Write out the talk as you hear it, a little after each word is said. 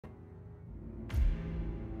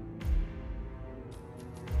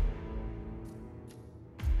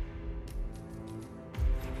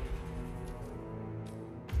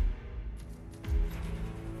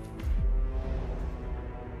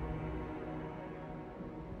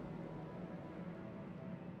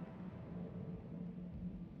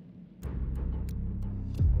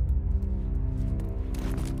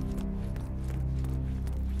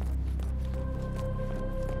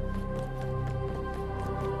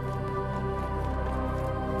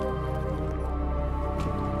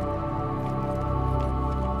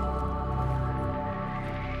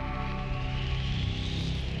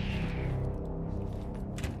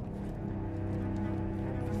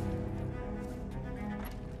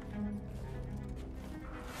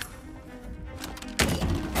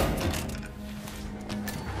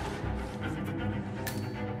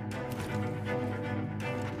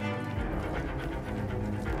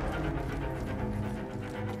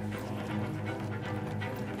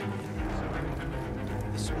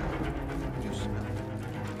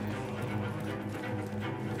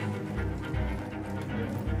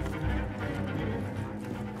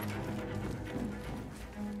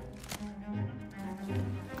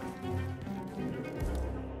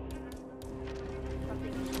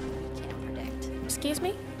Excuse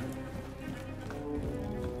me?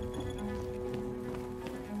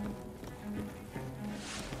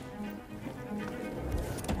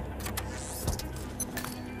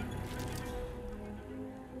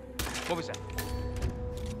 What was that?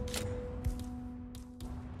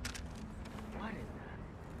 What in the...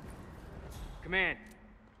 Command,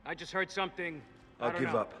 I just heard something. I'll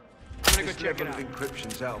give up. I'm gonna go This check it level out. of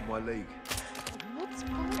encryption's out of my league. What's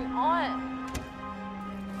going on?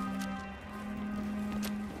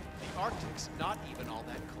 The Arctic's not even all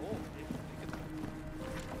that cold. People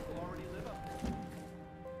already live up there.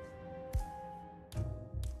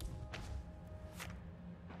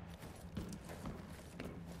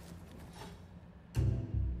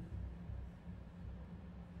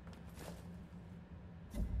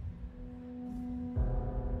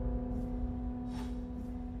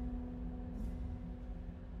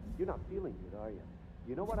 You're not feeling good, are you?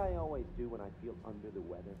 You know what I always do when I feel under the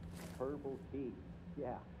weather? Herbal tea.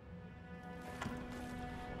 Yeah.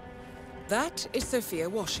 That is Sophia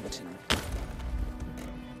Washington.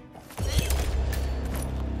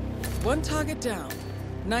 One target down.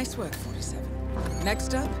 Nice work, 47.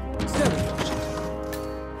 Next up, Zoe Washington.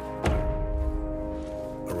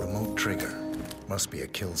 A remote trigger. Must be a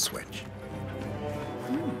kill switch.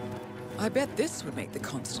 I bet this would make the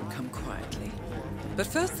Constant come quietly. But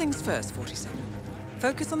first things first, 47.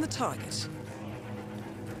 Focus on the target.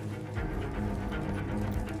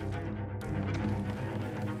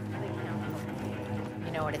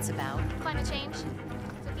 You know what it's about? Climate change.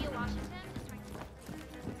 Sophia Washington is trying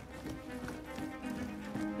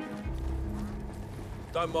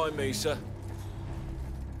to... Don't mind me, sir.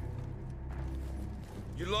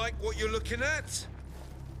 You like what you're looking at?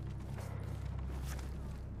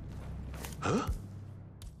 Huh?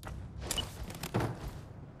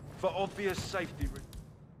 For obvious safety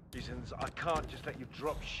reasons, I can't just let you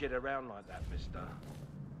drop shit around like that, mister.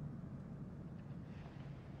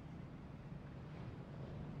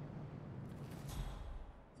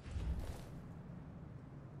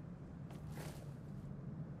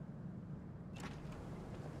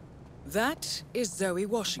 That is Zoe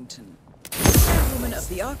Washington, woman of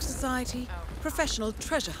the Ark Society, professional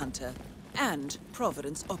treasure hunter, and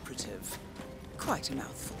Providence operative. Quite a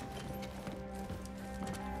mouthful.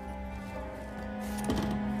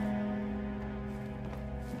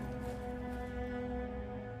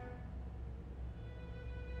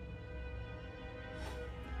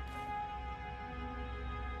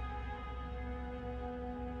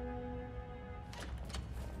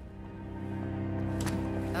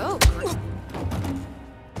 Oh,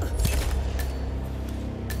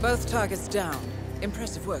 Both targets down.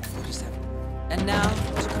 Impressive work, 47. And now,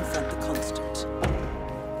 to confront the Constant.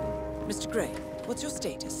 Mr. Gray, what's your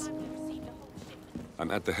status? I'm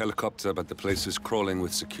at the helicopter, but the place is crawling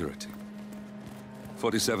with security.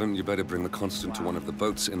 47, you better bring the Constant to one of the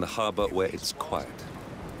boats in the harbor where it's quiet.